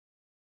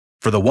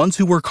For the ones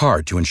who work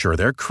hard to ensure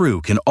their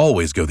crew can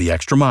always go the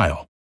extra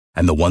mile,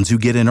 and the ones who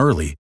get in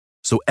early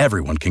so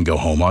everyone can go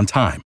home on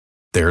time,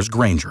 there's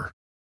Grainger,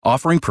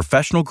 offering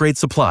professional-grade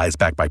supplies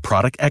backed by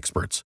product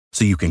experts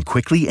so you can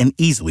quickly and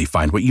easily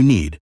find what you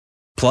need.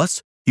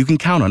 Plus, you can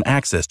count on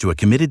access to a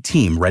committed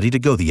team ready to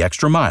go the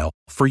extra mile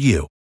for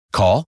you.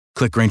 Call,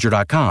 click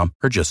Grainger.com,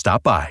 or just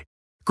stop by.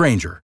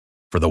 Grainger,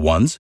 for the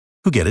ones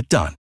who get it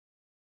done.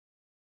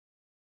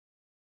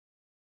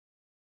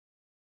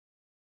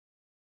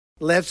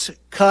 Let's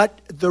cut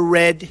the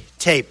red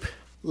tape.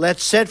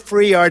 Let's set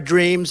free our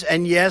dreams.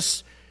 And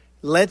yes,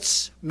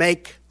 let's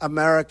make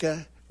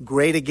America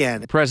great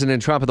again.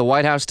 President Trump at the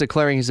White House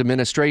declaring his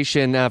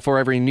administration for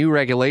every new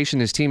regulation.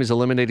 His team has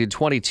eliminated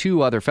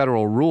 22 other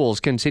federal rules.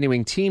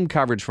 Continuing team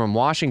coverage from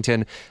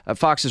Washington.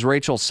 Fox's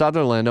Rachel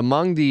Sutherland.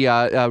 Among the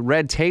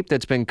red tape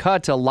that's been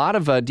cut, a lot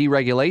of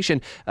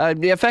deregulation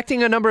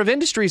affecting a number of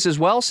industries as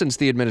well since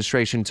the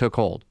administration took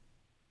hold.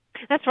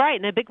 That's right.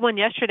 And the big one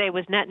yesterday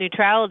was net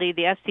neutrality.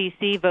 The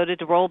FCC voted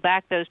to roll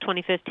back those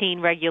 2015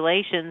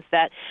 regulations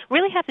that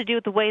really have to do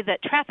with the way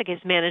that traffic is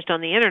managed on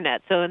the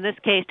Internet. So in this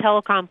case,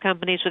 telecom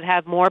companies would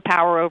have more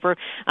power over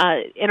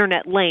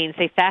Internet lanes,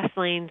 say fast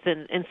lanes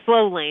and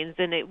slow lanes.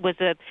 And it was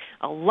a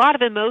lot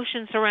of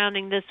emotion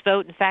surrounding this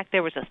vote. In fact,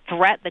 there was a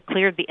threat that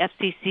cleared the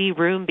FCC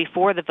room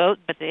before the vote,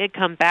 but they did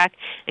come back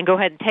and go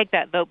ahead and take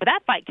that vote. But that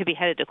fight could be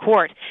headed to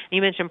court.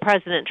 You mentioned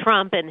President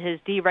Trump and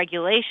his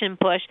deregulation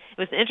push. It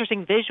was an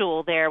interesting visual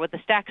there with the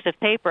stacks of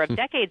paper of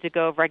decades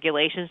ago of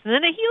regulations, and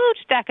then a huge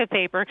stack of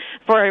paper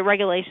for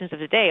regulations of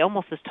today,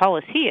 almost as tall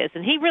as he is.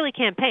 And he really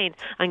campaigned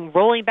on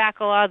rolling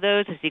back a lot of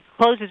those as he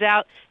closes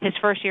out his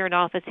first year in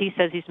office. He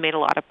says he's made a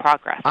lot of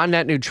progress. On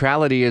net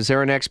neutrality, is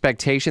there an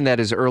expectation that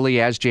as early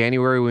as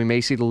January we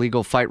may see the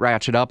legal fight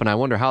ratchet up? And I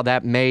wonder how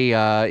that may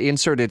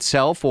insert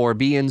itself or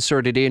be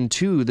inserted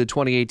into the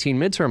 2018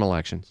 midterm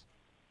elections.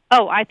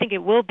 Oh, I think it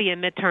will be a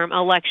midterm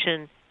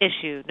election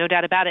issue, no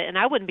doubt about it. And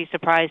I wouldn't be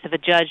surprised if a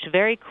judge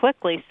very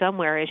quickly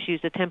somewhere issues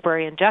a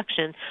temporary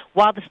injunction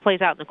while this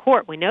plays out in the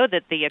court. We know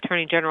that the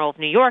Attorney General of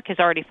New York has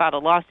already filed a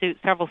lawsuit.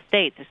 Several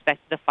states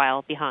expect to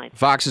file behind.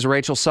 Fox's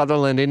Rachel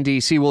Sutherland in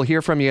D.C. We'll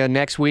hear from you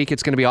next week.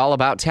 It's going to be all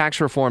about tax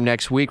reform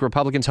next week.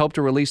 Republicans hope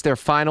to release their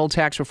final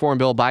tax reform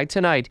bill by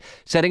tonight,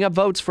 setting up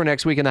votes for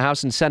next week in the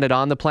House and Senate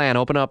on the plan.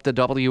 Open up the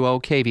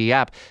WOKV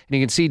app, and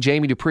you can see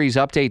Jamie Dupree's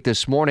update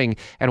this morning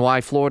and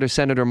why Florida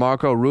Senator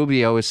Marco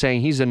Rubio is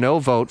saying he's a no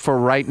vote for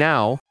right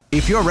now.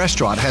 If your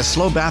restaurant has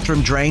slow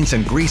bathroom drains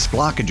and grease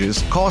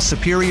blockages, call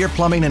Superior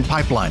Plumbing and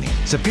Pipelining.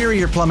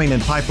 Superior Plumbing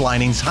and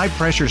Pipelining's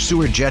high-pressure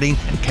sewer jetting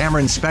and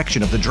camera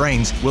inspection of the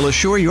drains will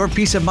assure your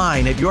peace of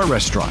mind at your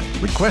restaurant.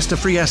 Request a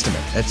free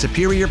estimate at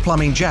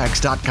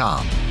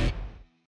SuperiorPlumbingJacks.com.